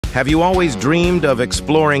Have you always dreamed of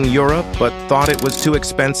exploring Europe but thought it was too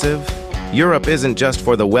expensive? Europe isn't just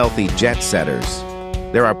for the wealthy jet-setters.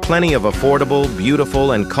 There are plenty of affordable,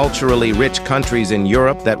 beautiful, and culturally rich countries in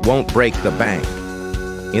Europe that won't break the bank.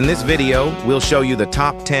 In this video, we'll show you the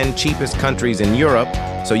top 10 cheapest countries in Europe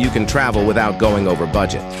so you can travel without going over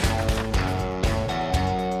budget.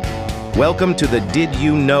 Welcome to the Did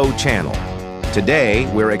You Know channel.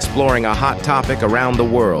 Today, we're exploring a hot topic around the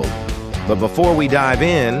world. But before we dive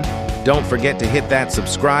in, don't forget to hit that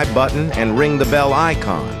subscribe button and ring the bell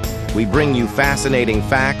icon. We bring you fascinating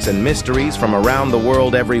facts and mysteries from around the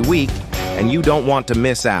world every week, and you don't want to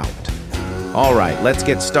miss out. All right, let's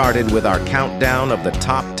get started with our countdown of the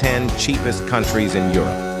top 10 cheapest countries in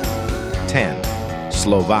Europe. 10.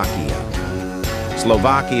 Slovakia.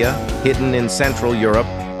 Slovakia, hidden in Central Europe,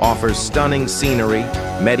 offers stunning scenery,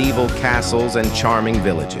 medieval castles, and charming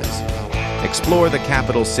villages. Explore the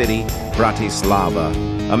capital city, Bratislava,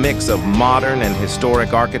 a mix of modern and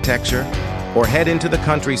historic architecture, or head into the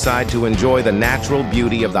countryside to enjoy the natural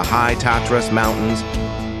beauty of the high Tatras Mountains.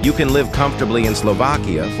 You can live comfortably in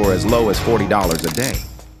Slovakia for as low as $40 a day.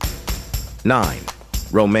 9.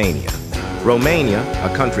 Romania. Romania,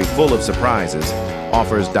 a country full of surprises,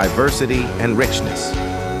 offers diversity and richness.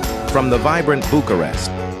 From the vibrant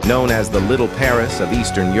Bucharest, known as the Little Paris of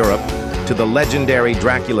Eastern Europe, to the legendary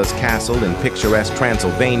Dracula's castle in picturesque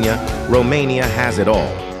Transylvania, Romania has it all.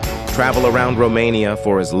 Travel around Romania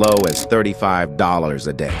for as low as $35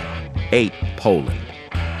 a day. 8. Poland.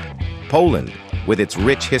 Poland, with its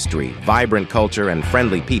rich history, vibrant culture, and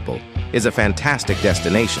friendly people, is a fantastic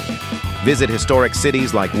destination. Visit historic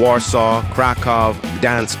cities like Warsaw, Krakow,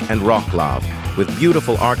 Gdansk, and Wrocław, with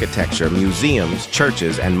beautiful architecture, museums,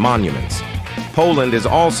 churches, and monuments. Poland is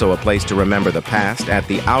also a place to remember the past at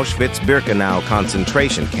the Auschwitz-Birkenau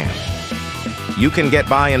concentration camp. You can get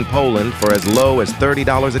by in Poland for as low as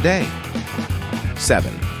 $30 a day.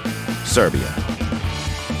 7. Serbia.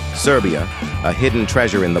 Serbia, a hidden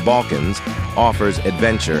treasure in the Balkans, offers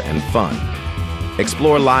adventure and fun.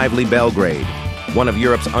 Explore lively Belgrade, one of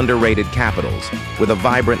Europe's underrated capitals, with a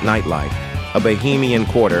vibrant nightlife, a bohemian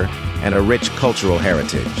quarter, and a rich cultural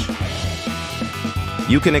heritage.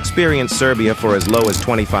 You can experience Serbia for as low as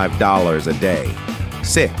 $25 a day.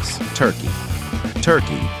 6. Turkey.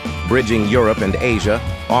 Turkey, bridging Europe and Asia,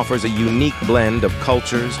 offers a unique blend of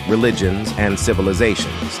cultures, religions, and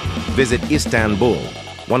civilizations. Visit Istanbul,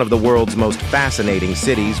 one of the world's most fascinating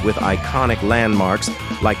cities with iconic landmarks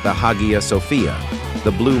like the Hagia Sophia,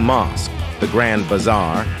 the Blue Mosque, the Grand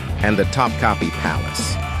Bazaar, and the Topkapi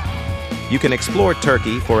Palace. You can explore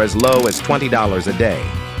Turkey for as low as $20 a day.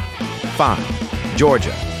 5.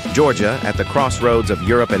 Georgia. Georgia, at the crossroads of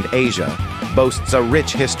Europe and Asia, boasts a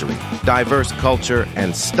rich history, diverse culture,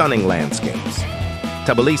 and stunning landscapes.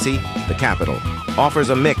 Tbilisi, the capital, offers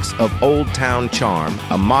a mix of old-town charm,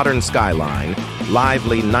 a modern skyline,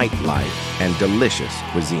 lively nightlife, and delicious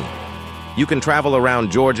cuisine. You can travel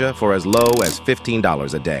around Georgia for as low as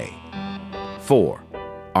 $15 a day. 4.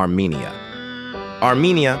 Armenia.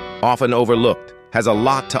 Armenia, often overlooked, has a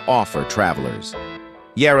lot to offer travelers.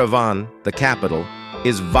 Yerevan, the capital,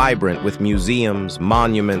 is vibrant with museums,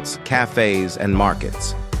 monuments, cafes, and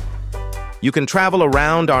markets. You can travel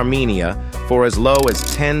around Armenia for as low as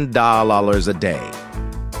 $10 a day.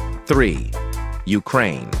 3.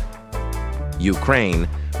 Ukraine. Ukraine,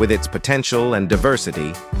 with its potential and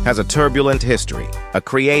diversity, has a turbulent history, a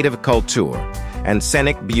creative culture, and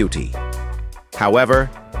scenic beauty. However,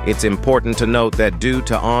 it's important to note that due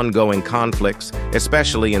to ongoing conflicts,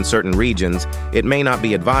 especially in certain regions, it may not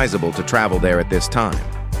be advisable to travel there at this time.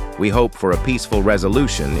 We hope for a peaceful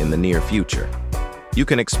resolution in the near future. You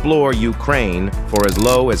can explore Ukraine for as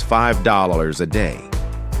low as $5 a day.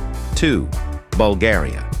 2.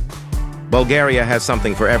 Bulgaria. Bulgaria has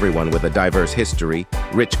something for everyone with a diverse history,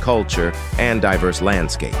 rich culture, and diverse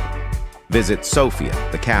landscape. Visit Sofia,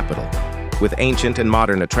 the capital, with ancient and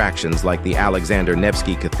modern attractions like the Alexander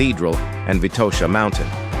Nevsky Cathedral and Vitosha Mountain.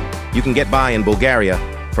 You can get by in Bulgaria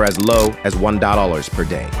for as low as $1 per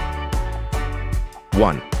day.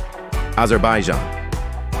 1. Azerbaijan.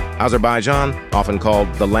 Azerbaijan, often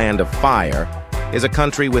called the Land of Fire, is a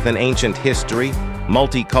country with an ancient history,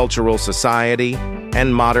 multicultural society,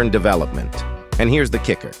 and modern development. And here's the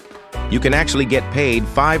kicker. You can actually get paid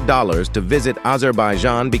 $5 to visit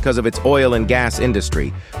Azerbaijan because of its oil and gas industry,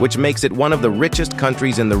 which makes it one of the richest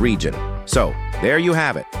countries in the region. So, there you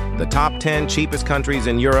have it, the top 10 cheapest countries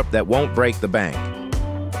in Europe that won't break the bank.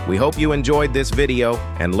 We hope you enjoyed this video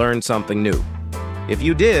and learned something new. If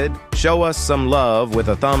you did, show us some love with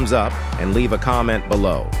a thumbs up and leave a comment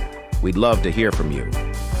below. We'd love to hear from you.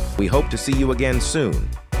 We hope to see you again soon.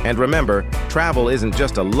 And remember, Travel isn't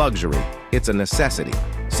just a luxury, it's a necessity.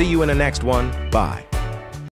 See you in the next one. Bye.